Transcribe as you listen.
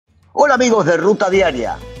Hola amigos de Ruta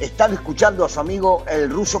Diaria, están escuchando a su amigo el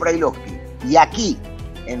ruso Brailovsky y aquí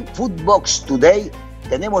en Footbox Today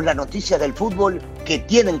tenemos las noticias del fútbol que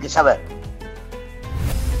tienen que saber.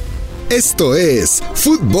 Esto es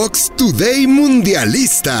Footbox Today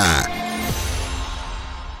Mundialista.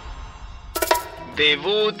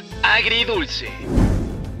 Debut agridulce.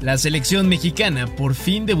 La selección mexicana por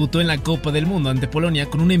fin debutó en la Copa del Mundo ante Polonia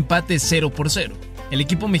con un empate 0-0. El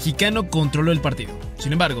equipo mexicano controló el partido.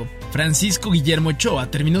 Sin embargo, Francisco Guillermo Ochoa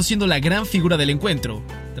terminó siendo la gran figura del encuentro,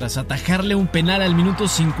 tras atajarle un penal al minuto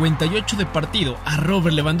 58 de partido a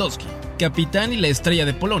Robert Lewandowski, capitán y la estrella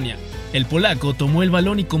de Polonia. El polaco tomó el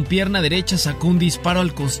balón y con pierna derecha sacó un disparo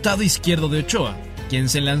al costado izquierdo de Ochoa, quien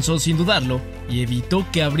se lanzó sin dudarlo y evitó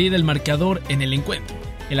que abriera el marcador en el encuentro.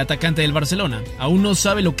 El atacante del Barcelona aún no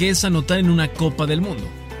sabe lo que es anotar en una Copa del Mundo.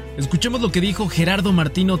 Escuchemos lo que dijo Gerardo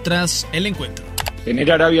Martino tras el encuentro.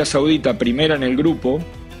 Tener Arabia Saudita primera en el grupo,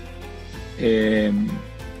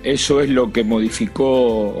 eso es lo que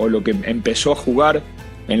modificó o lo que empezó a jugar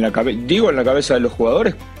en la cabeza de los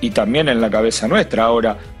jugadores y también en la cabeza nuestra.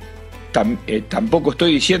 Ahora, tampoco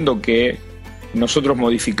estoy diciendo que nosotros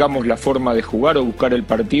modificamos la forma de jugar o buscar el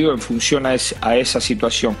partido en función a esa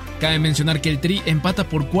situación. Cabe mencionar que el Tri empata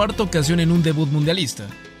por cuarta ocasión en un debut mundialista.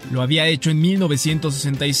 Lo había hecho en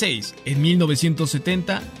 1966, en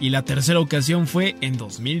 1970 y la tercera ocasión fue en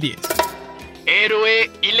 2010. Héroe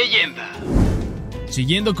y leyenda.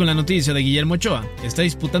 Siguiendo con la noticia de Guillermo Ochoa, está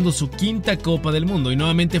disputando su quinta Copa del Mundo y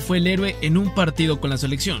nuevamente fue el héroe en un partido con la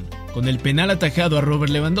selección. Con el penal atajado a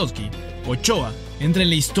Robert Lewandowski, Ochoa entra en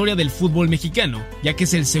la historia del fútbol mexicano, ya que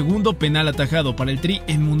es el segundo penal atajado para el Tri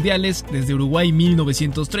en mundiales desde Uruguay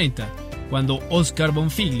 1930, cuando Oscar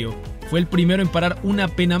Bonfiglio fue el primero en parar una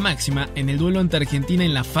pena máxima en el duelo ante Argentina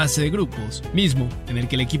en la fase de grupos, mismo en el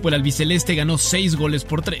que el equipo del albiceleste ganó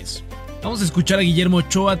 6-3. Vamos a escuchar a Guillermo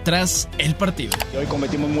Ochoa tras el partido. Hoy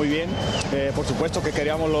competimos muy bien, por supuesto que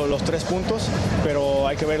queríamos los 3 puntos, pero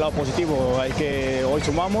hay que ver el lado positivo, hoy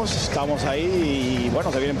sumamos, estamos ahí y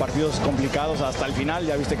bueno, se vienen partidos complicados hasta el final,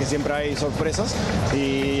 ya viste que siempre hay sorpresas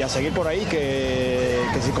y a seguir por ahí, que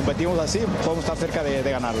si competimos así podemos estar cerca de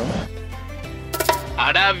ganarlo, ¿no?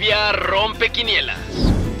 Arabia rompe quinielas.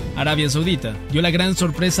 Arabia Saudita dio la gran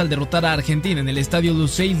sorpresa al derrotar a Argentina en el estadio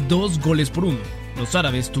Lusail 2-1. Los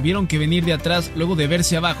árabes tuvieron que venir de atrás luego de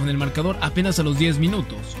verse abajo en el marcador apenas a los 10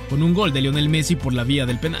 minutos, con un gol de Lionel Messi por la vía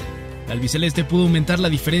del penal. El albiceleste pudo aumentar la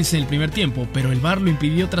diferencia en el primer tiempo, pero el VAR lo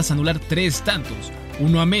impidió tras anular 3 tantos,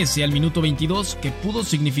 uno a Messi al minuto 22, que pudo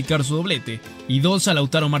significar su doblete, y 2 a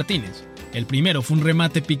Lautaro Martínez. El primero fue un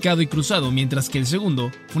remate picado y cruzado, mientras que el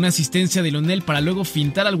segundo fue una asistencia de Lionel para luego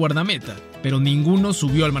fintar al guardameta, pero ninguno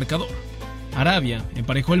subió al marcador. Arabia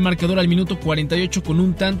emparejó el marcador al minuto 48 con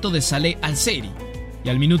un tanto de Saleh Al-Seiri, y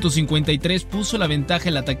al minuto 53 puso la ventaja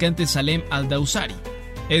el atacante Salem Al-Dawsari.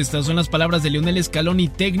 Estas son las palabras de Lionel Scaloni,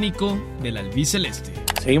 técnico del albiceleste.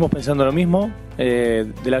 Seguimos pensando lo mismo, de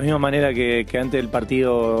la misma manera que antes del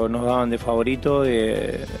partido nos daban de favorito.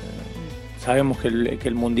 Sabemos que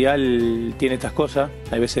el Mundial tiene estas cosas,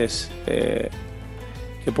 hay veces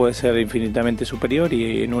que puede ser infinitamente superior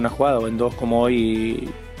y en una jugada o en 2 como hoy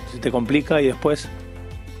se te complica y después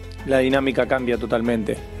la dinámica cambia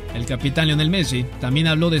totalmente. El capitán Lionel Messi también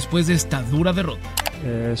habló después de esta dura derrota.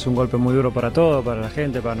 Es un golpe muy duro para todos, para la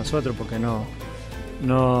gente, para nosotros, porque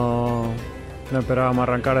no esperábamos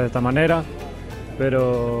arrancar de esta manera,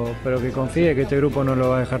 pero que confíe que este grupo no lo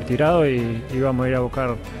va a dejar tirado y vamos a ir a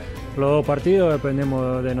buscar los 2 partidos,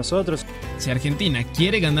 dependemos de nosotros. Si Argentina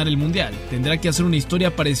quiere ganar el Mundial, tendrá que hacer una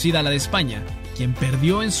historia parecida a la de España, quien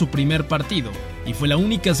perdió en su primer partido y fue la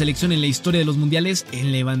única selección en la historia de los mundiales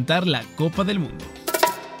en levantar la Copa del Mundo.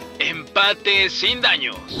 Empate sin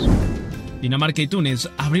daños. Dinamarca y Túnez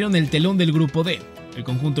abrieron el telón del Grupo D. El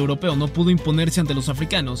conjunto europeo no pudo imponerse ante los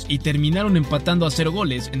africanos y terminaron empatando a 0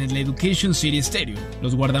 goles en el Education City Stadium.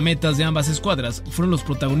 Los guardametas de ambas escuadras fueron los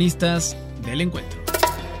protagonistas del encuentro.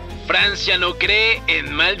 Francia no cree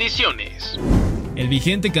en maldiciones. El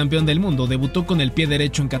vigente campeón del mundo debutó con el pie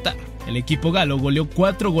derecho en Qatar. El equipo galo goleó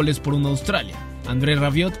 4-1 a Australia. André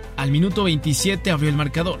Rabiot al minuto 27 abrió el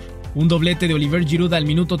marcador. Un doblete de Olivier Giroud al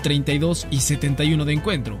minuto 32 y 71 de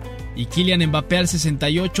encuentro. Y Kylian Mbappé al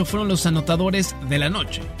 68 fueron los anotadores de la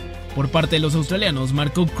noche. Por parte de los australianos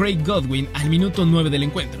marcó Craig Godwin al minuto 9 del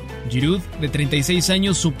encuentro. Giroud, de 36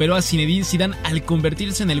 años, superó a Zinedine Zidane al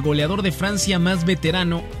convertirse en el goleador de Francia más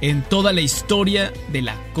veterano en toda la historia de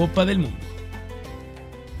la Copa del Mundo.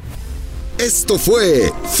 Esto fue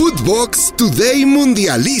Footbox Today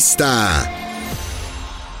Mundialista.